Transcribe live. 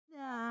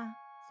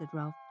said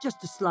Ralph.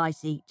 Just a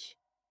slice each.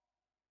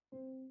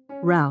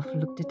 Ralph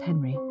looked at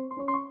Henry.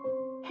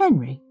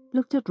 Henry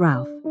looked at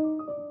Ralph.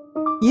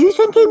 You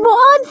thinking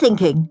what I'm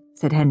thinking?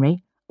 Said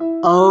Henry.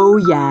 Oh,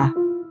 yeah,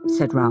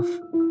 said Ralph.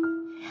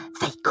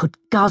 They could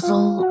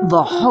guzzle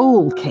the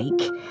whole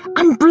cake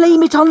and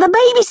blame it on the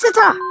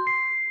babysitter.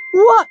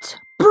 What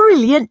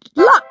brilliant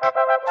luck,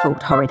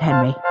 thought Horrid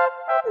Henry.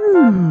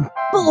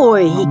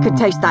 Boy, he could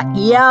taste that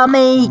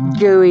yummy,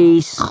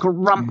 gooey,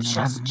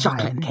 scrumptious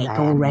chocolate cake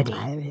already.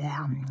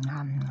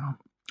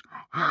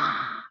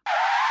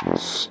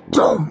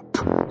 Stomp,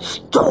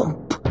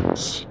 stomp,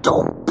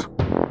 stomp.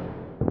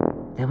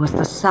 There was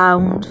the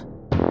sound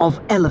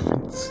of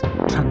elephants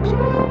trampling.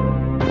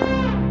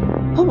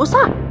 What was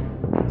that?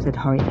 Said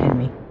Horrid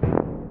Henry.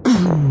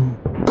 Boom,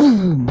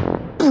 boom,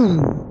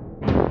 boom.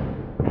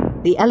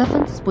 The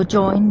elephants were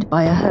joined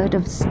by a herd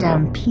of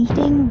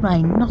stampeding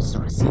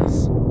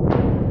rhinoceroses.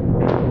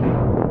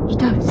 You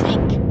don't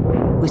think,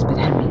 whispered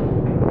Henry.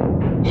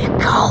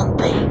 It can't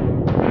be,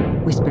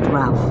 whispered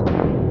Ralph.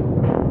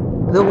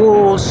 The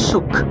walls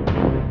shook.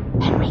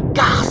 Henry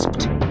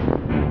gasped.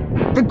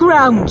 The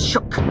ground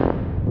shook.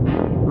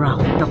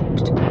 Ralph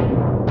gulped.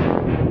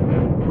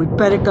 We'd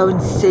better go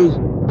and see,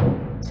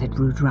 said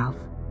rude Ralph.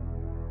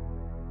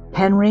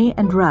 Henry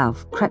and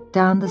Ralph crept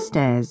down the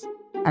stairs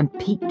and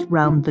peeked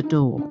round the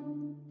door.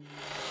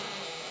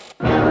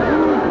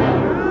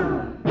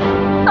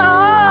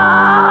 Ah!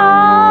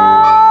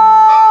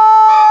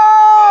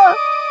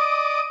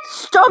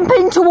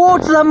 Stomping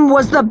towards them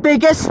was the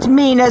biggest,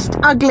 meanest,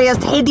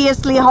 ugliest,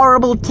 hideously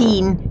horrible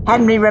teen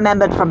Henry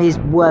remembered from his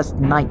worst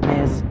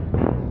nightmares.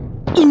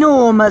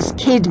 Enormous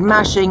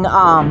kid-mashing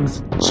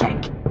arms,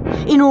 check.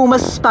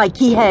 Enormous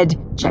spiky head,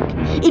 check.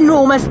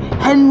 Enormous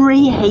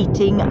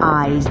Henry-hating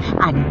eyes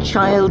and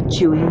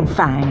child-chewing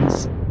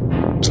fangs,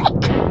 check.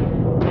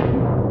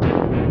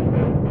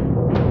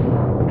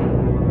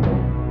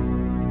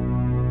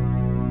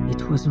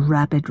 It was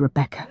Rabid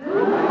Rebecca,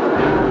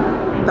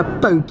 the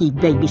bogey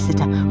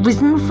babysitter,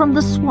 risen from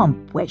the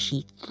swamp where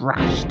she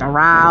thrashed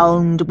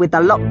around with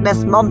the Loch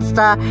Ness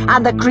Monster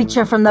and the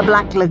creature from the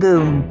Black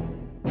Lagoon.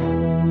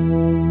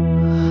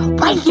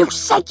 When you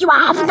said you were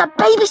having a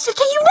babysitter,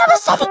 you never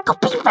said it could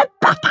be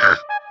Rebecca,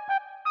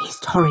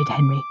 hissed Horrid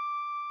Henry.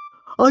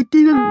 I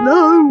didn't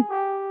know,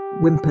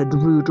 whimpered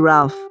rude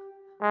Ralph.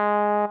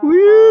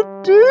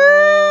 We're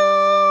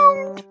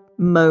doomed,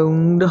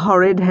 moaned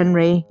Horrid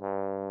Henry.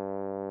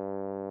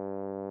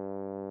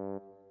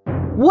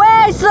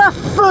 Where's the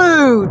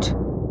food?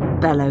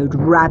 Bellowed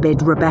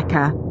Rabid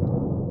Rebecca.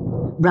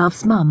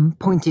 Ralph's mum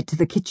pointed to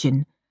the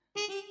kitchen.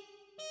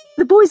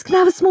 The boys can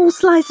have a small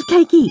slice of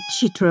cake each,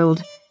 she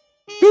trilled.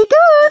 Be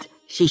good,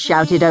 she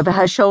shouted over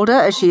her shoulder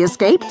as she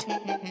escaped.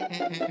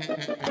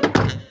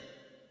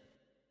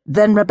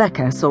 Then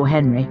Rebecca saw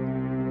Henry.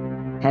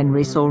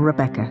 Henry saw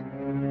Rebecca.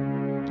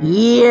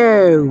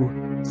 You,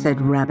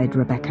 said Rabid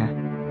Rebecca.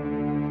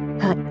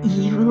 Her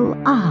evil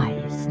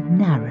eyes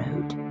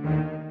narrowed.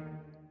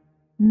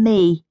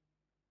 Me,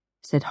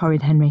 said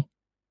Horrid Henry.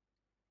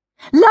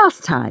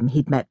 Last time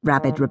he'd met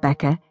Rabid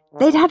Rebecca,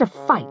 they'd had a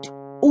fight,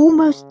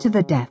 almost to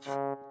the death.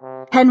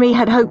 Henry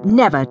had hoped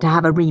never to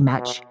have a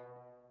rematch.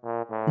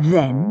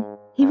 Then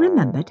he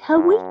remembered her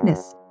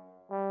weakness.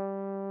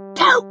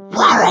 Don't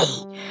worry,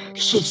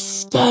 she's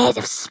scared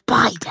of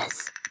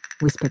spiders,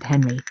 whispered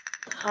Henry.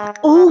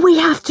 All we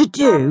have to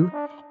do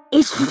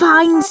is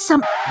find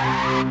some...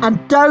 And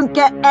don't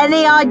get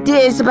any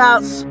ideas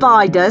about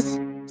spiders,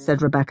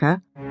 said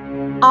Rebecca.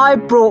 I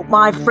brought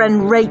my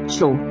friend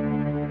Rachel.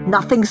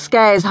 Nothing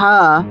scares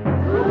her.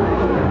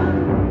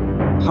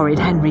 Horrid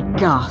Henry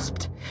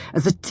gasped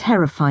as a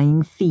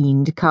terrifying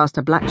fiend cast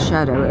a black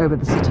shadow over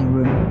the sitting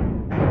room.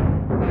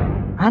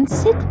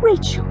 Rancid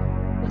Rachel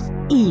was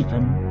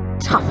even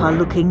tougher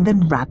looking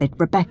than Rabid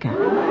Rebecca.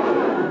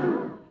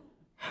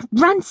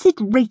 Rancid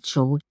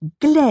Rachel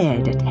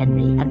glared at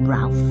Henry and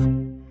Ralph.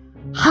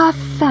 Her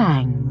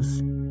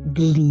fangs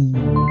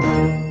gleamed.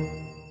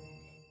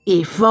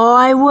 If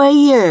I were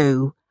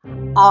you,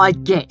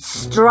 I'd get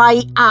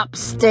straight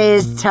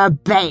upstairs to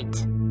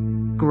bed,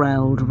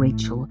 growled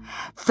Rachel.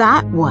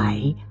 That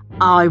way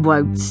I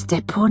won't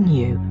step on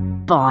you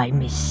by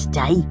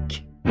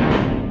mistake.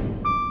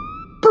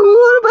 But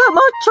what about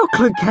my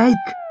chocolate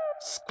cake?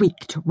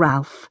 Squeaked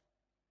Ralph.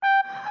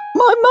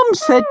 My mum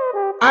said...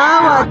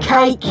 Our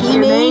cake, you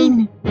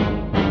mean?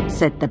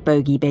 Said the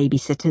bogey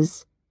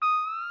babysitters.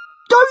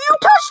 Don't you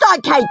touch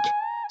that cake!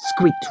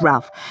 Squeaked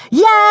Ralph.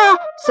 Yeah,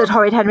 said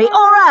Horrid Henry,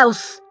 or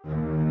else.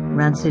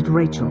 Rancid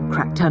Rachel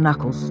cracked her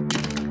knuckles.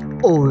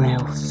 Or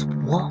else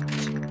what?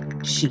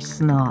 She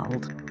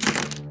snarled.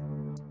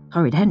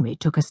 Horrid Henry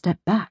took a step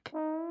back.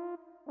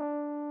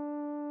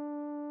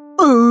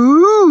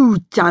 Ooh,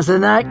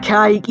 doesn't that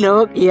cake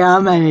look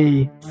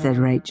yummy? Said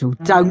Rachel.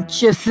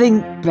 Don't you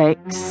think,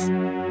 Bex?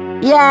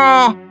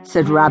 Yeah,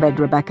 said Rabid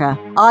Rebecca.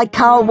 I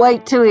can't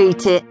wait to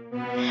eat it.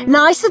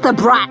 Nice of the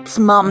brat's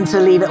mum to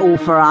leave it all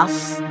for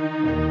us.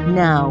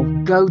 Now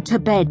go to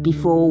bed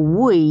before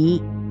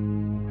we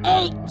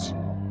eat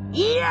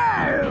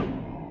you.